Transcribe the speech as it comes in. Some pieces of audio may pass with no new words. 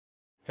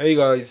Hey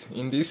guys,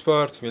 in this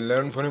part we'll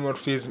learn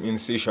polymorphism in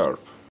C#.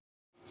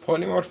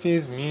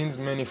 Polymorphism means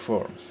many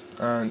forms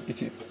and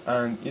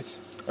it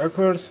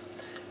occurs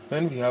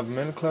when we have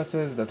many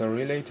classes that are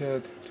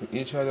related to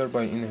each other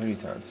by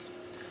inheritance.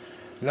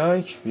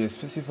 Like we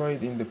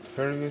specified in the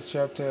previous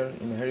chapter,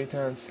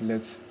 inheritance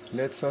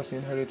lets us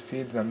inherit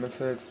fields and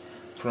methods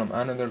from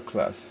another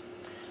class.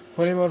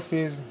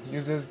 Polymorphism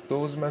uses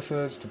those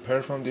methods to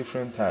perform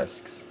different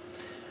tasks.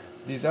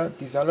 This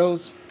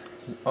allows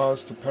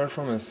us to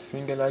perform a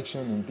single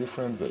action in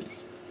different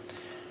ways.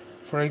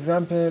 For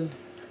example,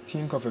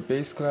 think of a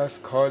base class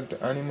called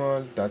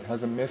animal that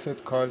has a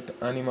method called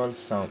animal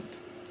sound.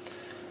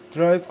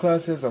 Derived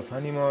classes of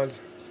animals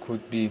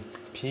could be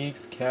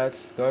pigs,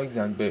 cats, dogs,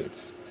 and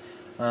birds,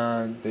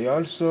 and they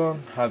also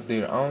have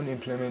their own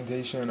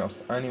implementation of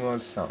an animal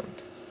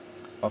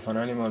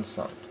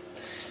sound.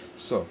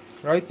 So,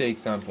 write the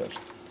example.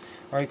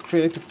 I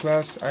create a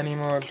class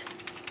animal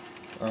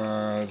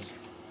as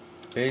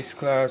base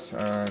class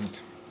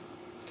and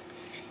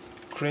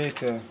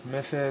create a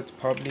method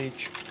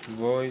public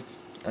void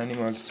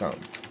animal sound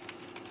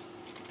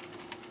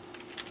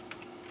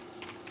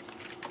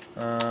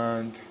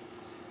and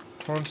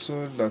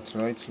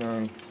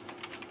console.writeLine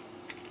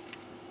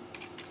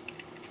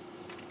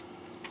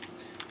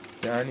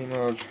the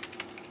animal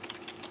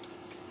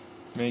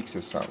makes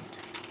a sound,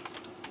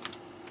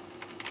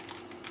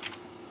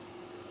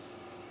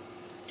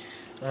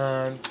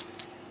 and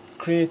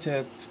create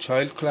a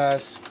child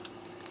class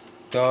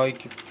dog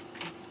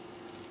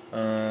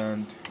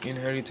and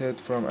inherited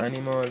from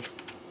animal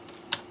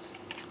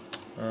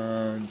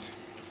and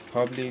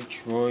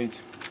public void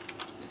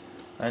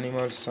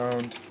animal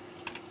sound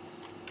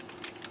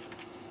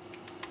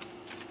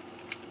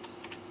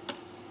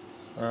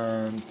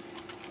and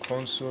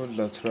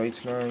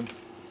console.writeLine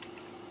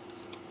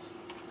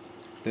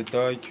the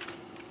dog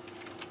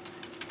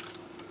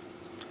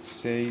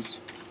says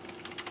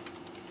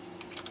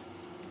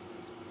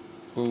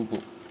boo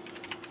boo,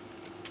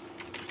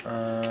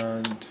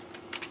 and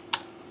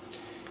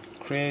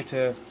create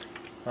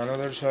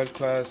another child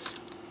class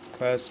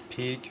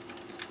pig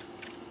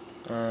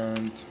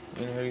and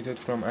inherited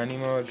from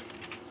animal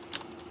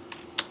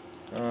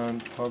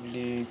and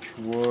public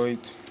void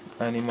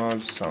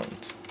animal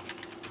sound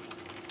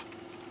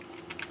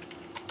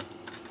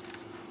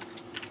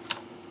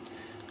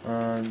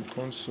and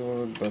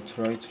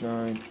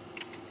console.writeLine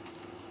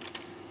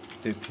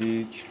the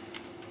pig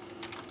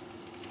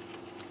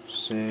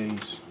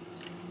says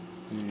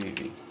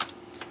VV.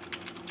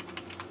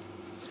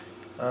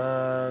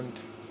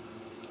 And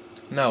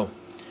now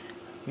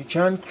we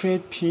can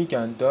create pig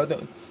and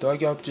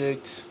dog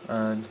objects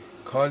and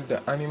call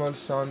the animal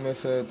sound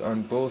method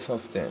on both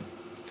of them.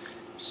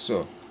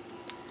 So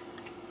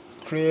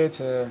create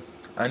a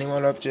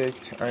animal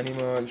object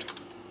animal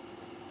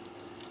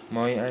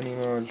my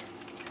animal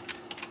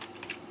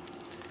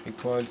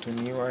equal to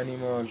new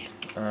animal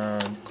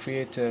and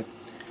create a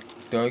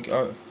dog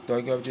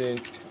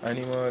object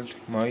animal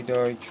my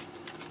dog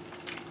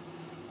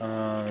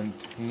and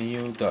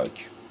new dog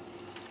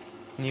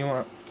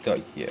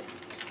yeah,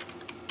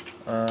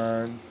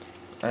 and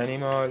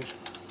animal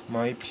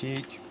my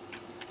pig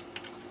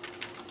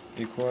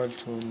equal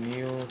to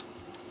new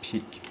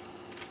pig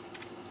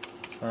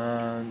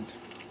and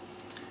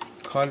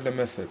call the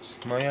methods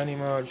my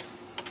animal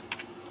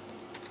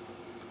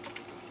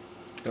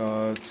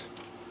dot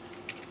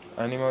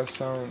animal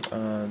sound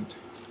and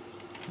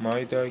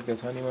my dog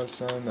dot animal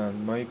sound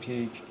and my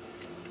pig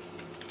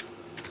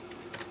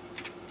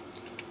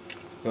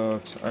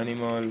dot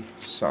animal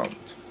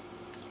sound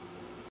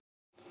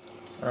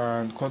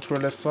and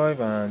Ctrl F5,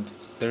 and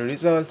the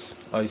results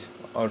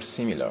are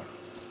similar.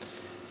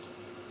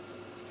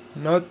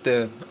 Not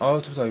the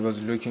output I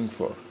was looking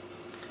for.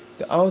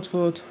 The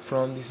output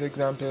from this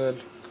example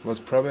was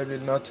probably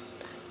not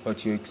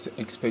what you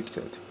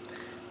expected.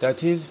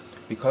 That is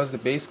because the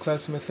base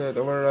class method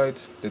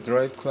overrides the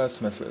derived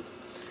class method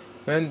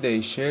when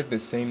they share the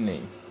same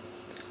name.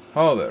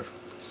 However,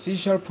 C#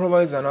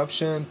 provides an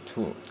option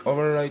to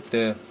override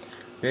the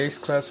base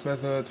class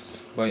method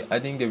by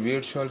adding the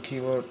virtual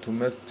keyword to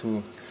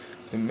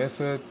the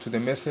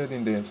method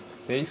in the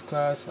base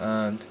class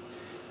and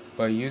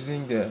by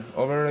using the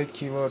override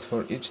keyword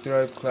for each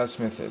derived class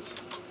method.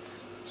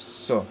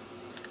 So,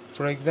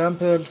 for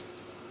example,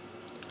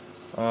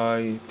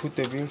 I put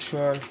the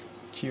virtual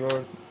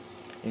keyword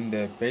in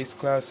the base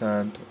class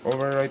and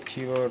override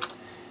keyword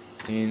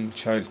in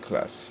child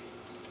class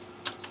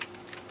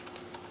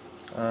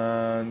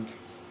and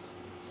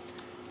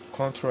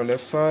Ctrl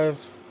F5.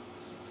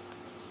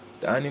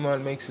 The animal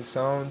makes a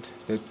sound,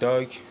 the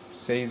dog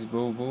says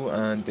boo boo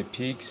and the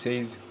pig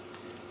says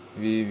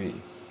VV.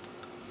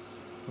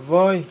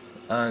 Why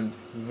and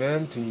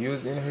when to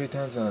use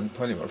inheritance and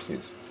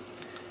polymorphism?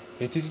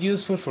 It is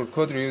useful for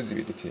code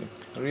reusability.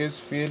 Reuse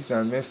fields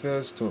and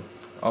methods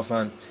of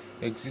an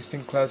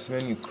existing class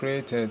when you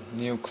create a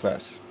new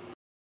class.